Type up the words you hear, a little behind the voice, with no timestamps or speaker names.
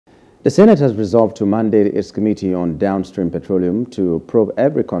The Senate has resolved to mandate its Committee on Downstream Petroleum to probe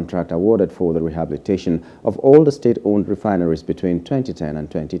every contract awarded for the rehabilitation of all the state-owned refineries between 2010 and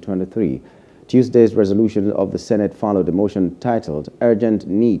 2023. Tuesday's resolution of the Senate followed a motion titled Urgent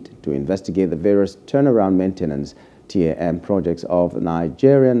Need to Investigate the Various Turnaround Maintenance (TAM) projects of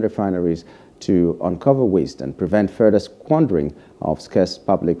Nigerian refineries to uncover waste and prevent further squandering of scarce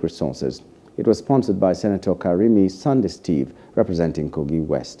public resources. It was sponsored by Senator Karimi Sunday Steve, representing Kogi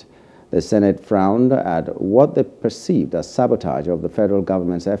West. The Senate frowned at what they perceived as sabotage of the federal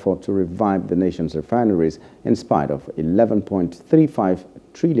government's effort to revive the nation's refineries in spite of 11.35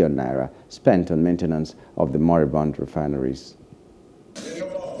 trillion naira spent on maintenance of the moribund refineries. The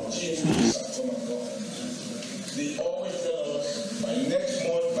number of GMPs have come and gone. They always tell us by next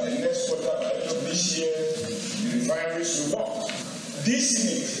month, by next quarter, by end of this year, the refineries will work. This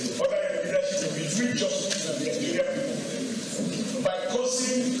Senate, under the leadership of the justice and the Nigerian people, by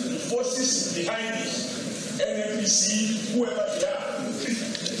causing the forces behind it, NNPC, whoever they are,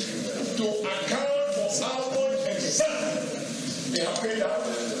 to account for how much exactly they have paid out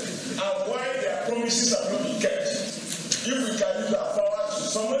and why their promises have not been kept. If we can use our power to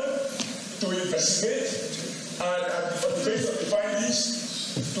summon, to investigate, and on the basis of the findings,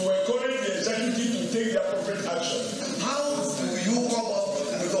 to encourage the executive to take the appropriate action. How do you come up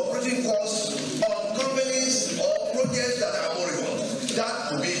with operating costs on companies or projects that are moribund?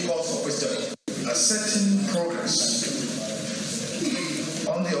 That will be cause for question. Asserting progress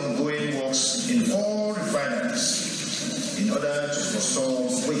on the ongoing works in all refineries in order to forestall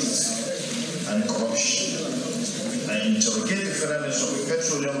waste and corruption and interrogate the Federal Ministry of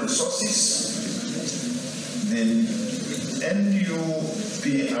Petroleum Resources, the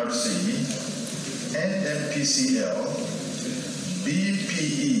NUPRC, NNPCL,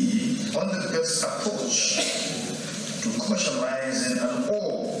 BPE on the best approach to commercializing and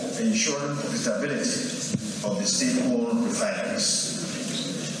all ensuring profitability of the state-owned refineries.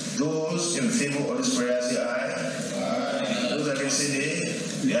 Those in favor of this prayer say aye. Those against say nay.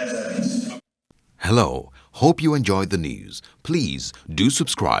 The ayes have it. Hello, hope you enjoyed the news. Please do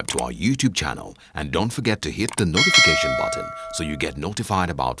subscribe to our YouTube channel and don't forget to hit the notification button so you get notified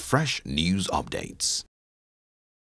about fresh news updates.